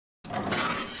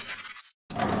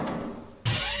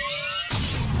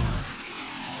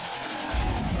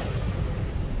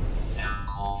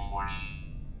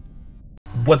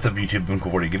What's up, YouTube? I'm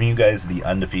Cool40, giving you guys the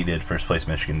undefeated first place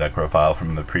Michigan deck profile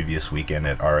from the previous weekend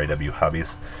at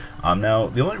Robbie-kohl. Now,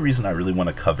 the only reason I really want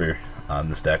to cover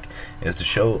this deck is to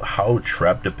show how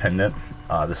trap dependent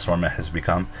this format has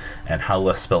become, and how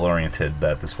less spell oriented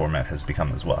that this format has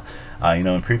become as well. You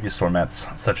know, in previous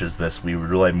formats such as this, we would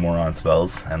rely more on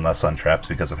spells and less on traps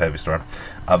because of Heavy Storm.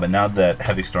 But now that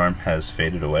Heavy Storm has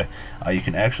faded away, you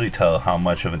can actually tell how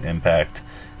much of an impact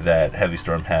that Heavy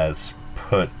Storm has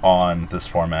put on this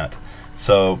format.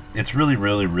 So it's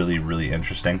really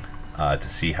interesting to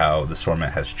see how this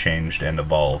format has changed and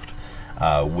evolved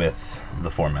with the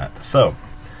format. So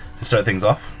to start things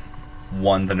off,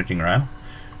 1 Thunder King Ryle,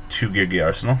 2 Geargia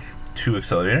Arsenal, 2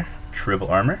 Accelerator, triple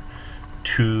Armor,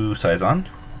 2 Saison,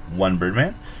 1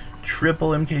 Birdman, triple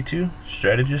MK2,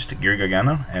 Strategist,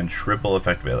 Geargia, and triple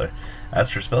Effect Veiler. As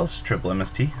for spells, triple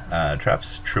MST,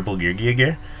 traps, triple Geargia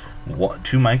Gear,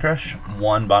 2 Mind Crush,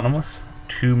 1 Bottomless,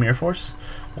 2 Mirror Force,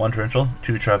 1 Torrential,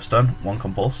 2 Trap Stun, 1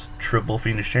 Compulse, triple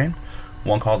Fiendish Chain,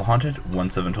 1 Call the Haunted, 1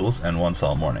 Seven Tools, and 1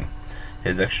 Solemn Warning.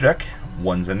 His extra deck,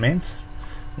 1 Zen Mains,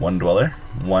 1 Dweller,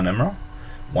 1 Emerald,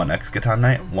 1 Excaton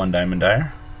Knight, 1 Diamond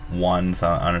Dire, 1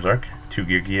 Silent Honor's Arc, 2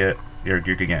 Geargia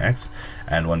X,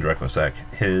 and 1 Draco Sack.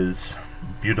 His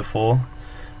beautiful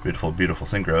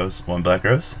Synchros, 1 Black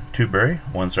Rose, 2 Bury,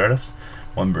 1 Stardust,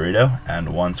 1 Burrito,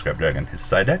 and 1 Scrap Dragon. His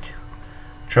side deck,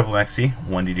 triple Maxi,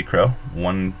 1 DD Crow,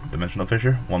 1 Dimensional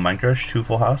Fissure, 1 Mind Crush, 2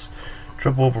 Full House,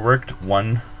 triple Overworked,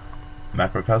 1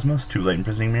 Macrocosmos, 2 Light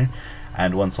Imprisoning Mirror,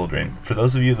 and 1 Soul Drain. For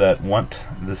those of you that want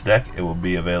this deck, it will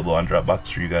be available on Dropbox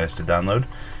for you guys to download.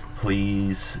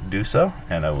 Please do so,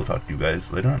 and I will talk to you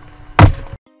guys later on.